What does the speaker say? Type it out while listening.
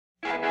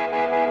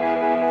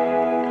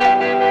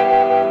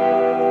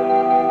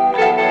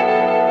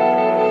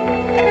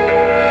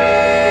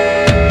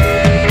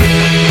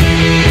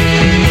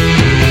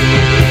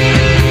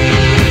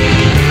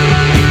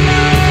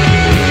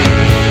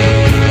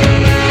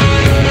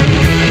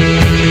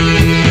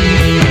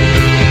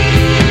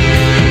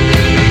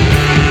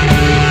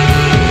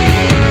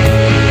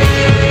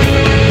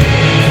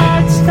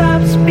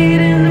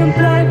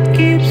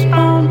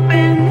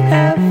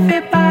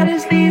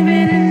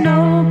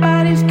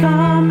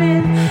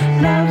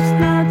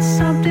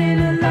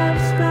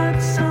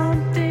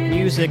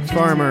Sick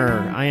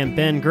Farmer. I am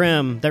Ben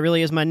Grimm. That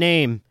really is my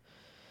name.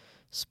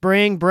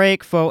 Spring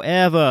break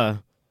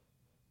forever.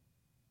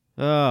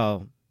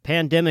 Oh,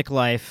 pandemic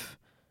life.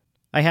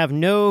 I have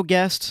no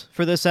guest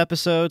for this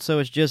episode, so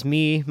it's just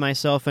me,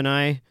 myself, and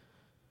I.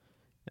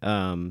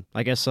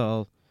 I guess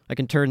I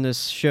can turn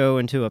this show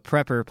into a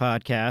prepper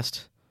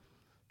podcast.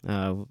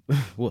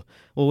 We'll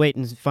wait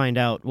and find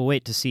out. We'll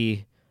wait to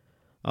see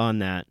on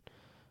that.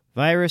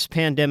 Virus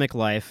pandemic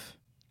life.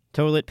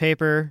 Toilet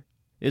paper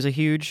is a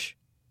huge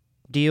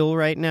deal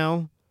right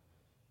now.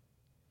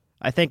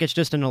 I think it's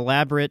just an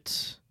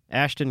elaborate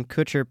Ashton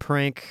Kutcher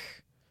prank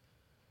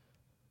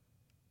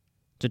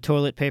to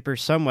toilet paper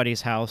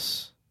somebody's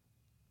house.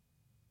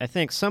 I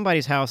think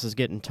somebody's house is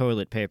getting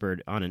toilet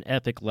papered on an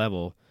epic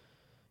level,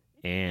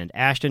 and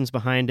Ashton's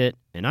behind it,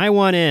 and I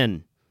want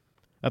in.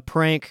 A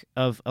prank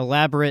of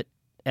elaborate,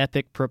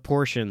 epic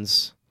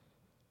proportions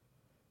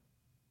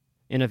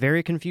in a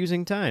very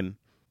confusing time.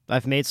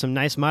 I've made some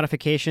nice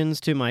modifications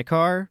to my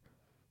car.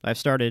 I've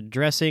started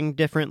dressing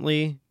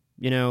differently,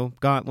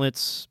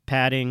 gauntlets,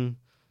 padding,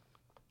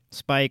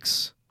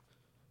 spikes.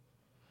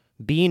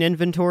 Bean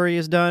inventory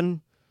is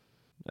done.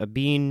 A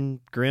Bean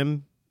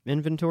Grimm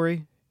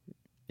inventory,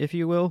 if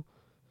you will.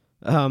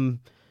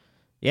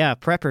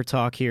 Prepper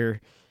talk here.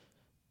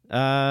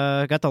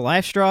 Got the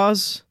life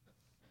straws.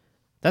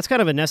 That's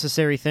kind of a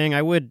necessary thing.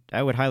 I would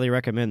highly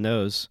recommend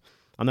those.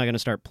 I'm not going to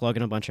start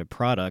plugging a bunch of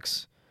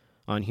products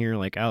on here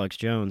like Alex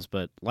Jones,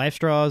 but life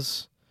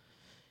straws,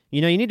 you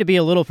need to be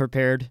a little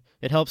prepared.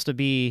 It helps to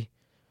be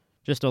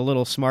just a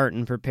little smart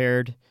and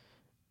prepared.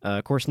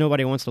 Of course,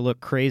 nobody wants to look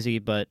crazy,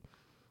 but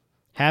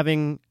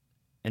having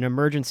an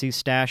emergency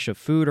stash of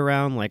food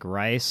around like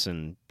rice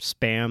and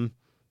Spam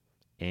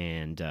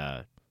and,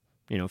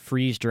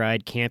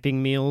 freeze-dried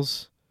camping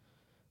meals,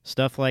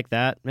 stuff like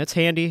that, that's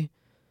handy,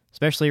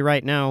 especially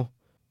right now.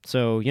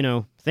 So,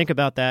 think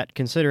about that.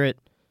 Consider it.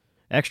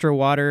 Extra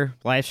water,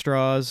 life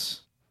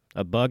straws,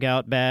 a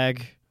bug-out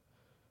bag.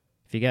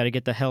 If you got to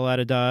get the hell out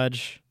of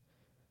Dodge,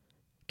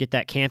 get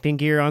that camping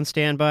gear on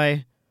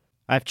standby.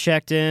 I've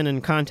checked in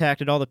and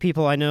contacted all the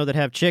people I know that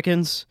have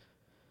chickens.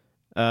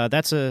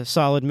 That's a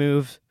solid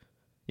move.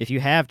 If you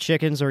have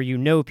chickens or you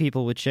know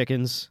people with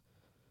chickens,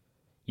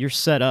 you're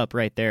set up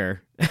right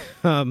there.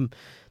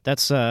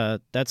 That's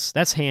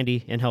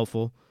handy and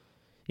helpful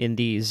in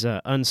these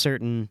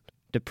uncertain,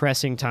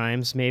 depressing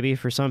times, maybe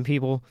for some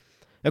people.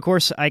 Of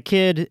course, I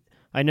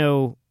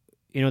know,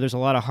 there's a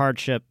lot of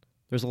hardship.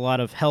 There's a lot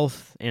of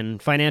health and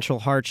financial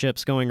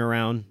hardships going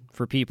around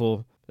for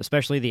people,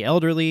 especially the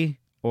elderly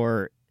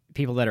or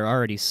people that are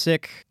already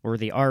sick or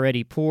the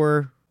already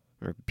poor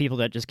or people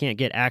that just can't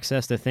get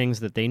access to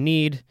things that they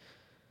need.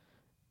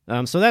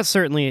 So that's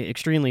certainly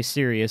extremely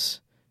serious,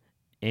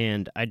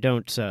 and I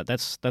don't.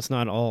 That's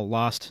not all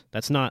lost.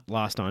 That's not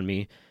lost on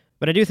me.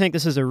 But I do think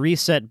this is a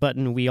reset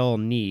button we all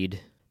need.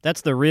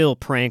 That's the real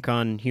prank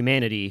on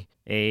humanity.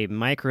 A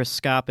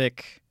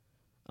microscopic,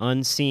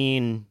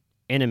 unseen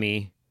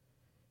enemy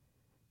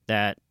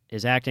that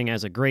is acting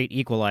as a great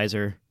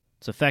equalizer.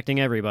 It's affecting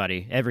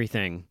everybody,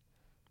 everything,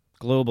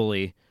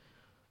 globally.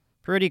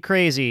 Pretty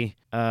crazy.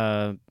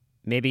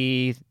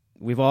 Maybe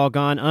we've all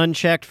gone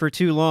unchecked for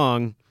too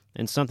long,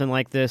 and something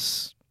like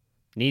this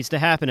needs to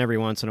happen every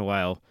once in a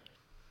while.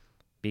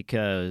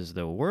 Because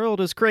the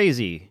world is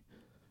crazy.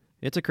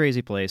 It's a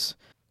crazy place.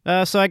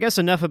 So I guess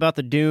enough about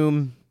the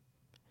doom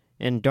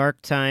and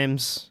dark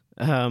times.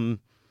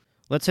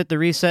 Let's hit the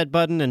reset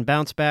button and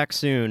bounce back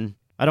soon.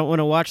 I don't want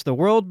to watch the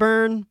world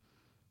burn,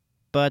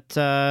 but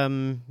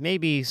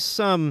maybe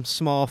some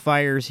small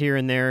fires here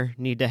and there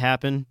need to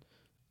happen.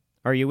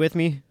 Are you with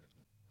me?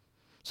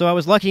 So I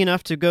was lucky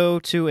enough to go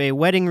to a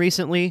wedding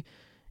recently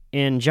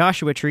in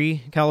Joshua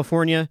Tree,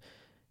 California,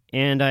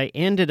 and I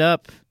ended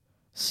up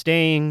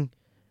staying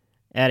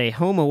at a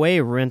home-away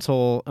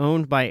rental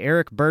owned by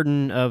Eric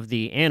Burden of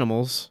The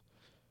Animals.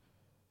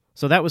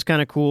 So that was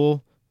kind of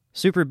cool.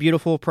 Super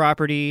beautiful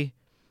property.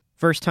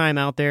 First time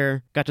out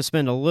there. Got to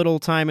spend a little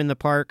time in the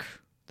park.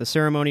 The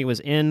ceremony was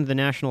in the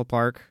national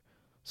park.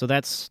 So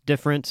that's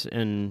different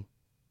and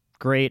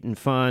great and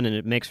fun, and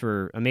it makes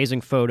for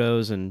amazing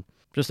photos and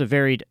just a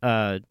very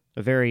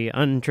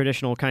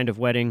untraditional kind of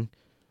wedding.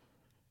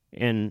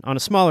 And on a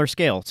smaller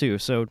scale, too.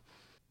 So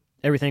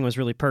everything was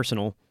really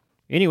personal.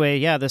 Anyway,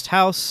 yeah, this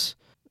house,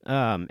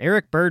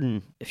 Eric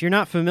Burden. If you're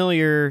not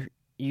familiar,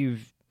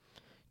 you've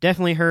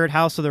definitely heard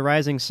House of the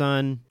Rising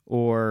Sun,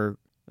 or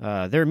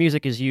their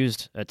music is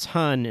used a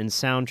ton in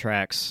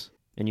soundtracks,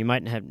 and you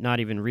might have not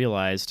even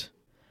realized.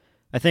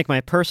 I think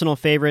my personal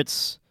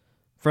favorites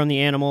from The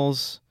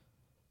Animals,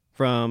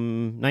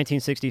 from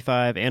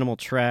 1965, Animal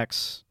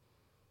Tracks,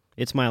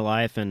 It's My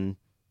Life, and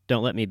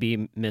Don't Let Me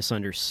Be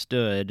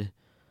Misunderstood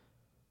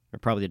are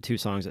probably the two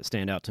songs that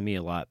stand out to me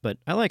a lot. But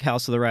I like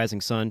House of the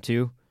Rising Sun,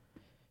 too.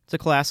 It's a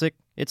classic.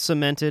 It's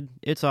cemented.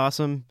 It's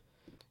awesome.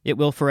 It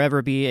will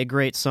forever be a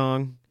great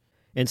song.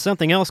 And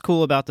something else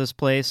cool about this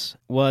place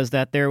was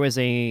that there was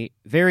a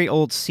very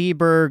old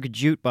Seeburg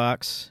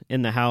jukebox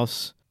in the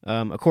house,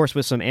 of course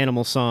with some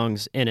animal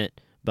songs in it,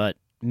 but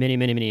many,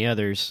 many, many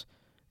others.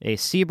 A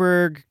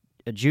Seeburg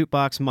a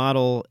jukebox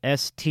model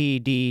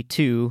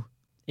STD2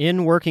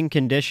 in working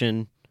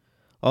condition,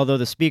 although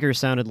the speakers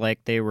sounded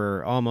like they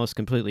were almost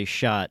completely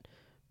shot.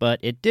 But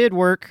it did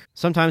work.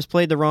 Sometimes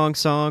played the wrong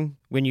song.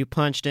 When you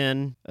punched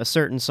in a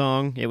certain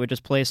song, it would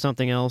just play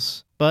something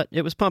else. But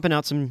it was pumping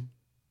out some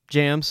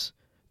jams.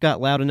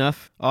 Got loud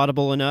enough,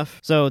 audible enough.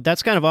 So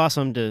that's kind of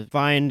awesome to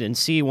find and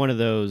see one of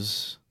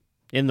those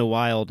in the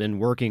wild in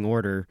working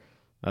order,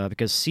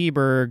 because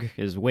Seeburg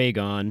is way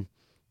gone.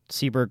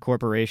 Seeburg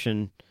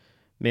Corporation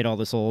made all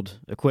this old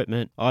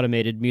equipment,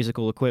 automated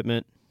musical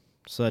equipment,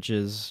 such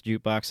as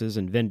jukeboxes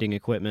and vending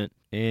equipment.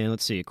 And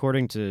let's see,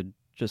 according to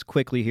just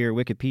quickly here,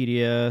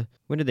 Wikipedia,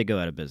 when did they go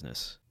out of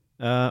business?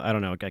 I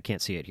don't know. I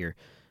can't see it here.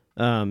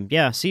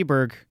 Yeah,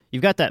 Seeburg.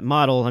 You've got that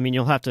model. I mean,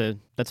 you'll have to,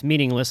 that's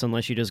meaningless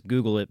unless you just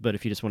Google it, but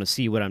if you just want to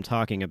see what I'm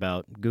talking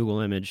about, Google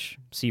image,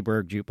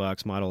 Seeburg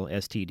jukebox model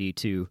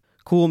STD2.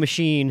 Cool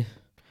machine.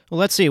 Well,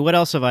 let's see. What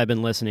else have I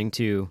been listening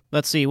to?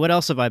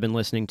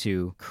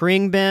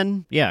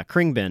 Khruangbin? Yeah,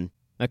 Khruangbin.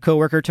 A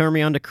coworker turned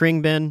me on to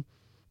Khruangbin.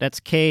 That's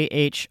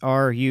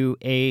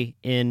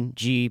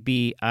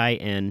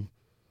Khruangbin.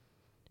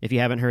 If you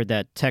haven't heard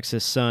that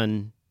Texas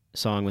Sun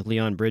song with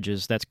Leon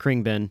Bridges, that's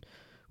Khruangbin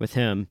with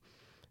him.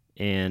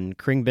 And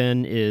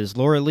Khruangbin is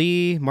Laura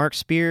Lee, Mark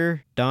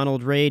Spear,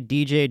 Donald Ray,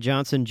 DJ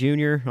Johnson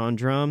Jr. on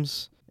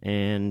drums.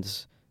 And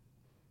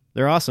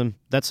they're awesome.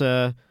 That's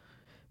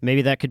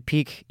maybe that could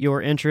pique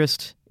your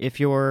interest if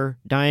you're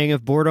dying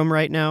of boredom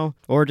right now.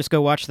 Or just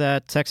go watch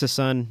that Texas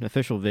Sun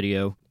official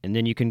video, and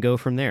then you can go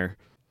from there.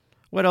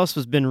 What else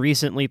has been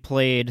recently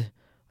played?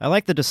 I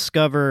like the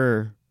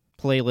Discover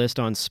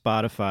playlist on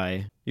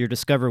Spotify. Your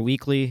Discover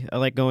Weekly. I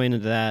like going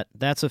into that.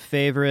 That's a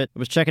favorite. I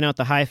was checking out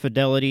the High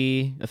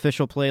Fidelity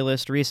official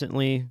playlist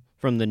recently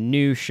from the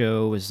new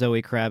show with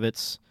Zoe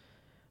Kravitz.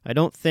 I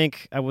don't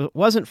think I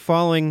wasn't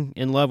falling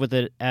in love with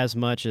it as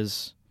much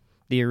as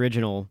the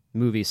original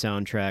movie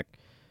soundtrack,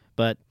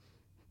 but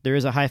there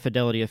is a High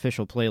Fidelity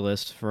official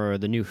playlist for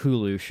the new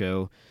Hulu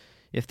show.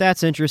 If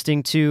that's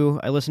interesting too,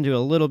 I listened to a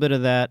little bit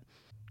of that.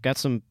 Got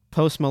some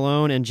Post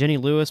Malone and Jenny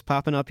Lewis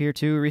popping up here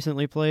too,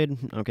 recently played.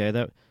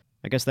 Okay,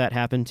 I guess that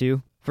happened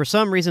too. For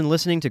some reason,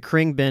 listening to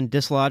Khruangbin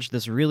dislodged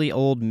this really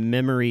old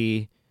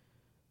memory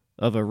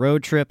of a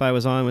road trip I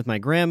was on with my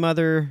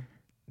grandmother,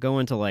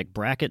 going to like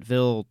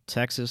Brackettville,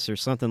 Texas or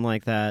something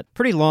like that.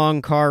 Pretty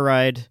long car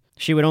ride.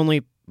 She would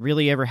only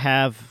really ever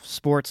have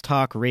sports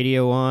talk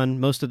radio on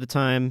most of the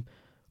time,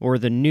 or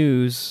the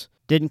news.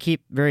 Didn't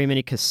keep very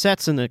many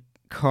cassettes in the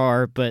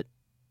car, but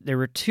there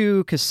were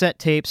 2 cassette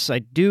tapes I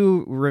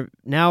do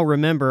now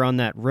remember on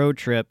that road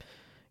trip.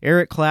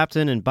 Eric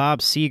Clapton and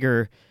Bob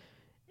Seger.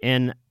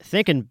 And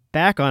thinking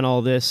back on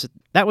all this,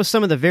 that was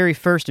some of the very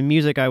first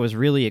music I was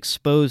really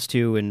exposed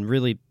to and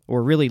really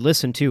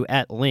listened to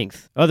at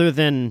length. Other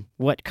than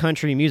what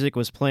country music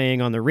was playing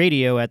on the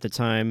radio at the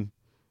time,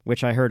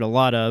 which I heard a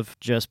lot of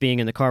just being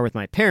in the car with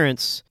my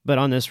parents. But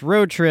on this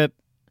road trip,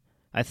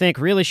 I think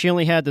really she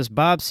only had this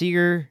Bob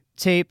Seger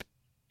tape,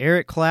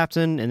 Eric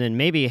Clapton, and then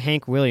maybe a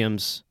Hank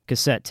Williams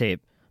cassette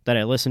tape that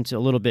I listened to a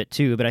little bit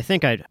too. But I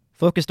think I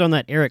focused on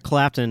that Eric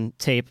Clapton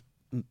tape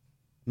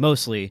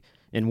mostly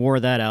and wore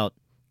that out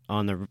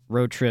on the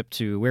road trip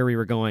to where we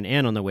were going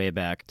and on the way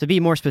back. To be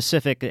more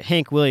specific, the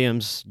Hank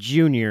Williams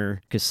Jr.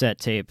 cassette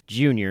tape,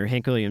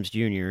 Hank Williams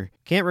Jr.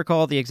 Can't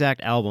recall the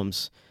exact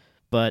albums,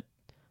 but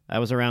I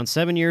was around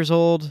 7 years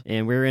old,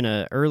 and we were in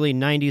an early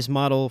 90s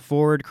model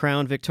Ford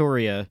Crown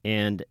Victoria,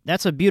 and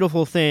that's a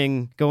beautiful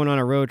thing going on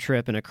a road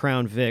trip in a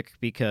Crown Vic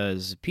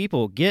because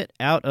people get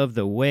out of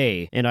the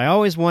way, and I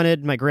always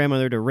wanted my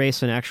grandmother to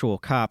race an actual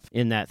cop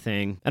in that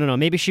thing. I don't know,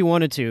 maybe she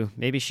wanted to.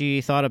 Maybe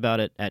she thought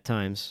about it at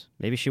times.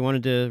 Maybe she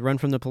wanted to run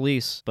from the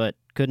police, but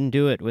couldn't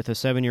do it with a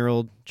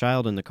 7-year-old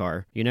child in the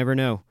car. You never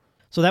know.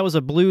 So that was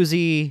a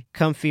bluesy,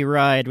 comfy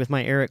ride with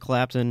my Eric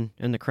Clapton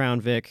and the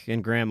Crown Vic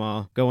and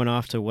Grandma going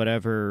off to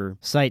whatever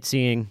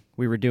sightseeing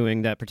we were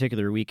doing that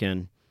particular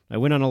weekend. I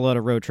went on a lot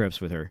of road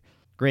trips with her.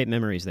 Great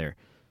memories there.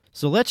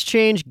 So let's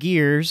change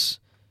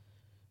gears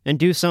and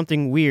do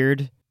something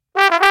weird.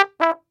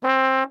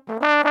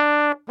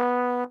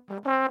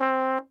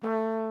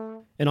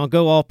 And I'll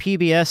go all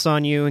PBS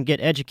on you and get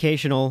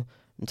educational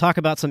and talk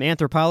about some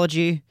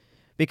anthropology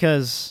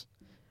because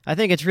I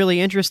think it's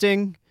really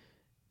interesting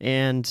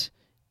and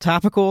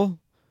topical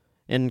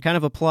and kind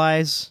of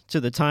applies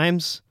to the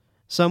times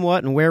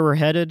somewhat and where we're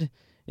headed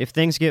if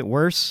things get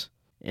worse.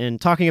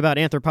 And talking about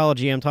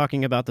anthropology, I'm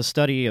talking about the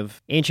study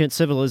of ancient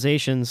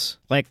civilizations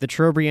like the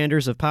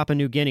Trobrianders of Papua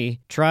New Guinea,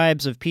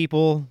 tribes of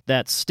people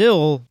that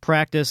still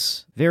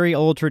practice very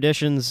old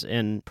traditions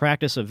and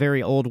practice a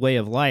very old way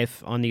of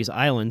life on these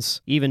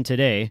islands, even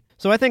today.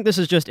 So I think this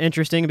is just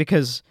interesting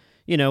because,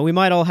 we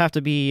might all have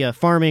to be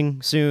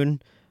farming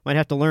soon. Might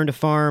have to learn to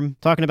farm.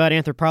 Talking about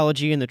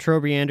anthropology and the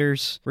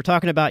Trobrianders. We're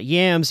talking about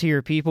yams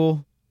here,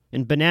 people.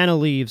 And banana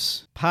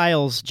leaves.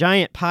 Piles,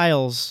 giant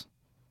piles,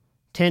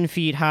 10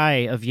 feet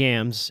high of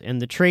yams.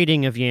 And the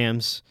trading of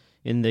yams.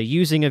 And the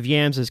using of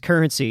yams as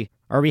currency.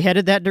 Are we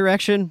headed that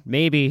direction?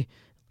 Maybe.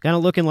 Kind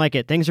of looking like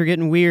it. Things are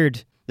getting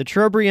weird. The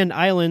Trobriand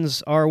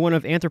Islands are one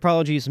of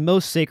anthropology's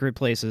most sacred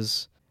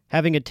places,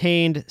 having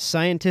attained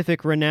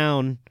scientific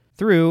renown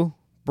through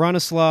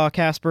Bronislaw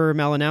Kasper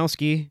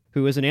Malinowski,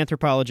 who is an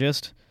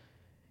anthropologist.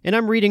 And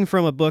I'm reading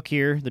from a book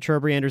here, The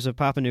Trobrianders of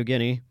Papua New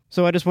Guinea,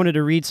 so I just wanted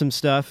to read some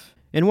stuff,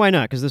 and why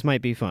not, because this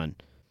might be fun.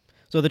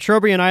 So the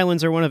Trobriand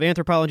Islands are one of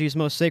anthropology's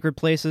most sacred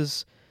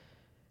places.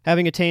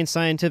 Having attained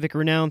scientific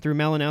renown through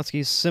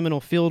Malinowski's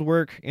seminal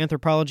fieldwork,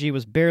 anthropology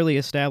was barely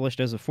established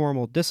as a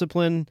formal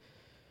discipline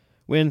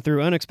when,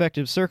 through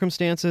unexpected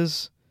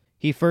circumstances,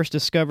 he first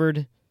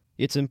discovered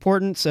its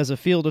importance as a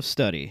field of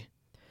study.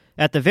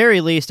 At the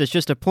very least, it's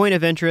just a point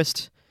of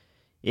interest.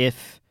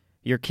 If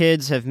your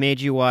kids have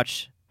made you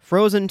watch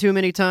Frozen too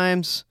many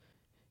times,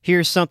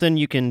 here's something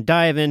you can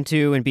dive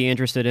into and be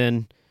interested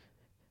in.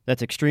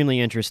 That's extremely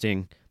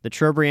interesting. The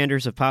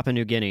Trobrianders of Papua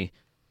New Guinea.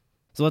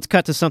 So let's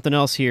cut to something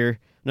else here.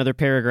 Another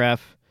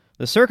paragraph.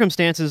 The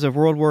circumstances of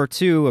World War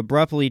II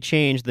abruptly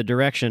changed the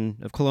direction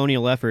of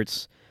colonial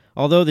efforts.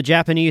 Although the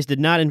Japanese did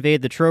not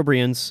invade the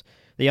Trobriands,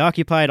 they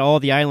occupied all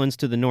the islands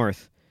to the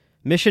north.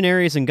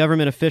 Missionaries and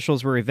government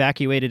officials were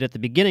evacuated at the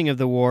beginning of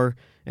the war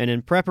and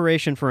in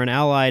preparation for an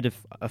Allied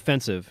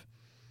offensive.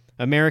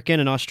 American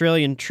and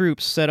Australian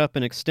troops set up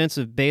an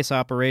extensive base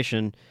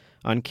operation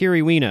on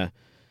Kiriwina.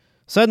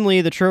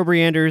 Suddenly, the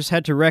Trobrianders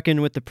had to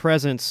reckon with the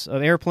presence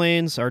of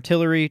airplanes,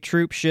 artillery,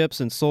 troop ships,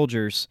 and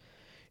soldiers.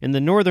 In the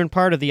northern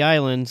part of the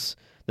islands,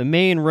 the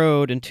main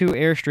road and 2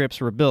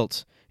 airstrips were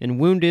built, and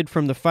wounded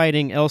from the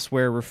fighting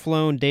elsewhere were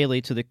flown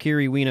daily to the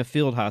Kiriwina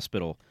Field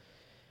Hospital.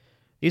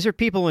 These are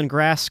people in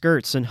grass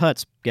skirts and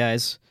huts,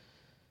 guys.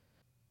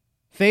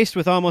 Faced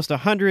with almost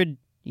 100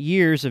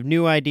 years of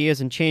new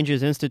ideas and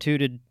changes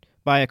instituted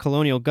by a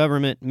colonial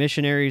government,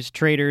 missionaries,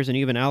 traders, and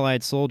even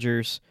Allied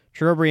soldiers,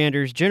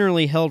 Trobrianders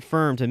generally held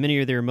firm to many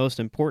of their most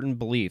important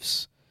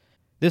beliefs.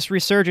 This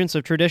resurgence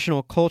of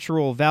traditional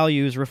cultural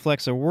values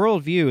reflects a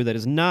worldview that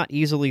is not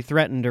easily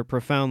threatened or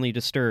profoundly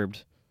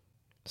disturbed.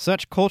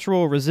 Such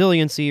cultural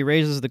resiliency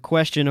raises the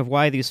question of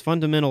why these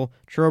fundamental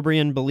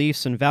Trobriand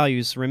beliefs and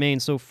values remain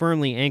so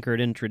firmly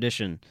anchored in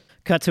tradition.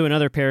 Cut to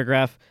another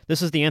paragraph.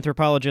 This is the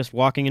anthropologist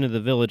walking into the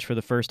village for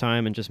the first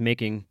time and just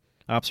making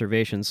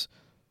observations.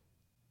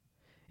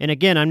 And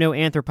again, I'm no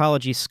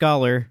anthropology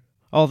scholar,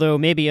 although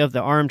maybe of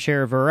the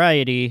armchair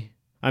variety.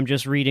 I'm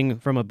just reading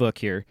from a book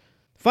here.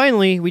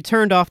 Finally, we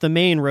turned off the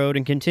main road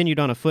and continued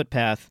on a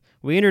footpath.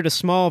 We entered a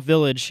small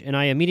village, and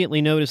I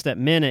immediately noticed that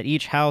men at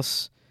each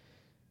house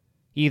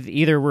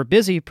either were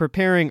busy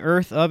preparing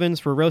earth ovens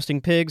for roasting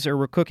pigs or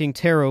were cooking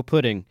taro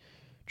pudding.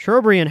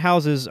 Trobriand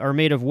houses are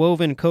made of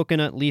woven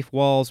coconut leaf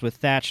walls with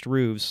thatched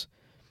roofs.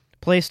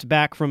 Placed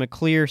back from a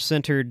clear,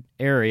 centered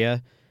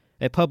area,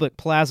 a public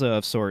plaza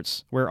of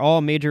sorts, where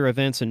all major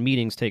events and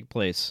meetings take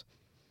place.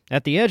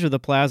 At the edge of the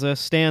plaza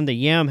stand the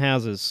yam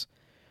houses,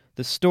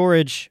 the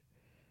storage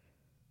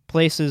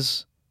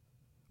places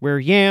where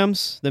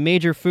yams, the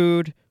major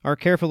food, are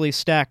carefully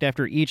stacked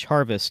after each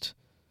harvest.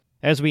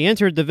 As we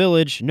entered the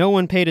village, no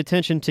one paid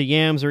attention to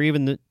yams or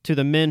even to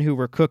the men who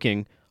were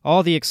cooking.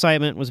 All the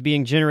excitement was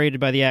being generated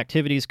by the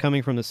activities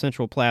coming from the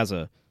central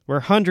plaza,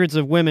 where hundreds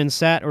of women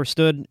sat or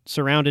stood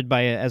surrounded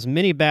by as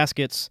many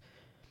baskets.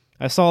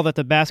 I saw that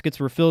the baskets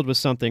were filled with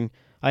something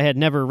I had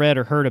never read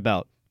or heard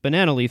about,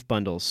 banana leaf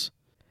bundles.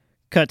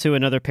 Cut to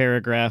another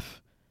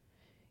paragraph.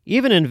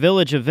 Even in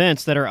village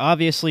events that are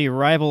obviously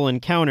rival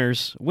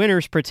encounters,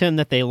 winners pretend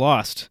that they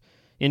lost.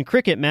 In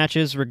cricket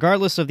matches,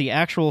 regardless of the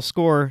actual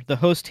score, the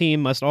host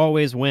team must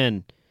always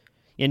win.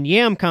 In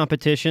yam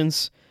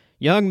competitions,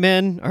 young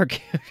men are...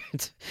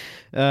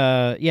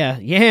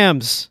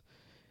 yams.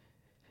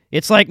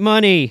 It's like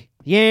money.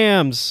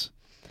 Yams.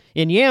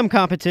 In yam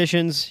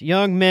competitions,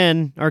 young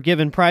men are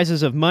given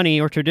prizes of money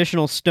or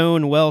traditional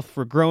stone wealth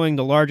for growing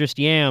the largest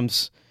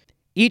yams.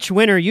 Each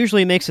winner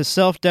usually makes a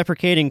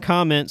self-deprecating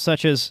comment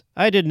such as,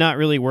 "I did not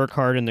really work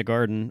hard in the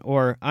garden,"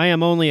 or "I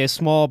am only a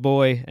small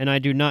boy and I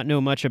do not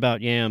know much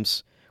about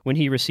yams," when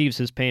he receives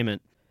his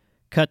payment.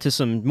 Cut to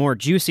some more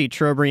juicy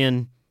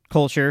Trobriand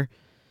culture.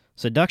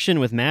 Seduction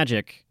with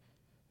magic.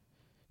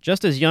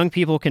 Just as young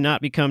people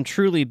cannot become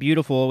truly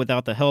beautiful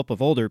without the help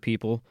of older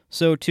people,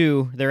 so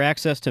too their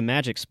access to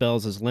magic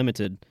spells is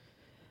limited.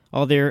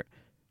 Although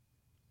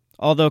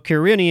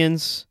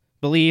Kirunians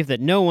believe that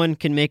no one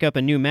can make up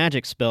a new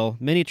magic spell,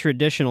 many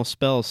traditional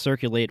spells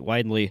circulate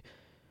widely.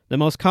 The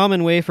most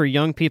common way for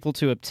young people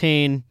to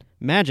obtain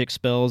magic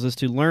spells is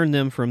to learn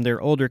them from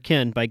their older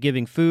kin by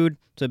giving food,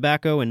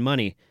 tobacco, and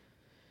money.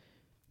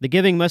 The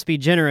giving must be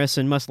generous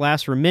and must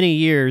last for many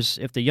years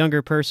if the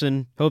younger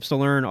person hopes to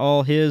learn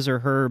all his or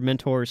her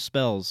mentor's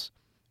spells.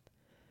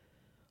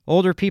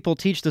 Older people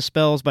teach the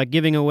spells by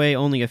giving away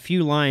only a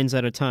few lines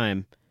at a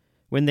time.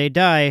 When they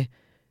die,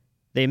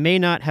 they may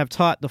not have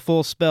taught the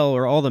full spell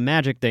or all the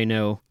magic they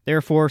know.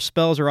 Therefore,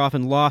 spells are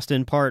often lost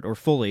in part or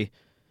fully.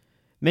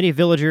 Many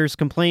villagers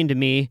complained to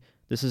me,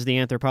 this is the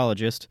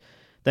anthropologist,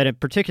 that a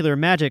particular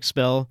magic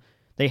spell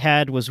they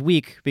had was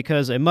weak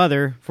because a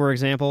mother, for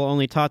example,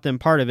 only taught them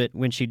part of it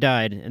when she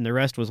died, and the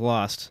rest was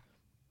lost.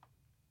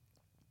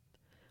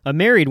 A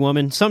married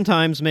woman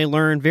sometimes may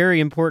learn very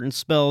important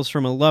spells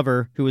from a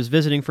lover who is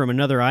visiting from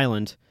another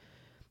island.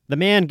 The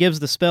man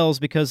gives the spells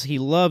because he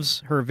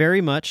loves her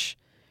very much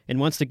and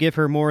wants to give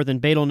her more than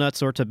betel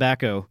nuts or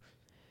tobacco.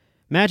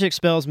 Magic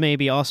spells may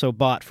be also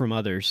bought from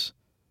others.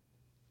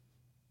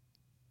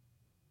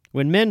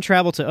 When men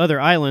travel to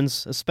other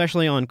islands,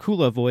 especially on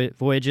Kula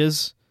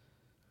voyages,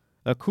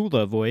 a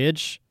Kula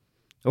voyage,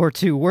 or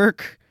to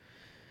work,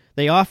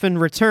 they often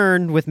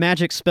return with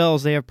magic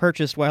spells they have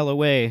purchased while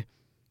away.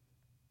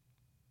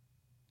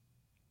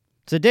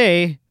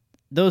 Today,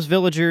 those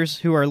villagers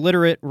who are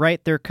literate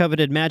write their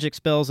coveted magic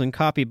spells in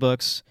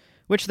copybooks,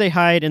 which they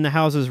hide in the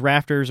house's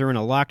rafters or in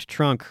a locked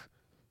trunk.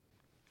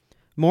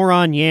 More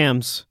on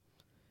yams.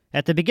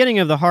 At the beginning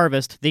of the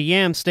harvest, the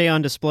yams stay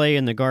on display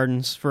in the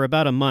gardens for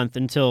about a month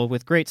until,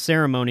 with great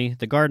ceremony,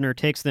 the gardener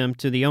takes them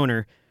to the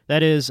owner,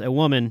 that is, a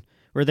woman,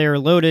 where they are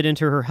loaded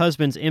into her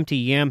husband's empty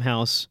yam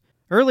house.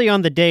 Early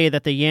on the day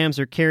that the yams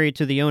are carried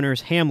to the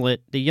owner's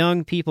hamlet, the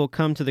young people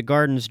come to the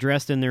gardens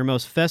dressed in their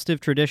most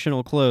festive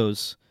traditional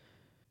clothes,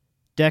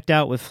 decked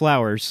out with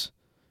flowers.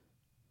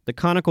 The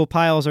conical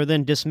piles are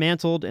then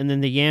dismantled and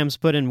then the yams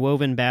put in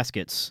woven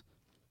baskets.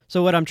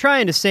 So what I'm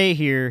trying to say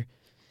here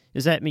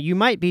is that you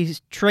might be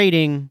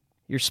trading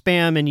your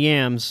Spam and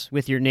yams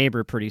with your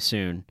neighbor pretty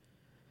soon.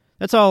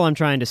 That's all I'm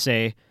trying to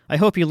say. I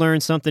hope you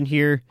learned something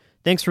here.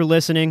 Thanks for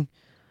listening.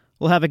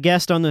 We'll have a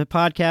guest on the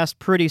podcast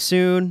pretty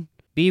soon.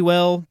 Be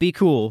well, be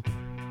cool.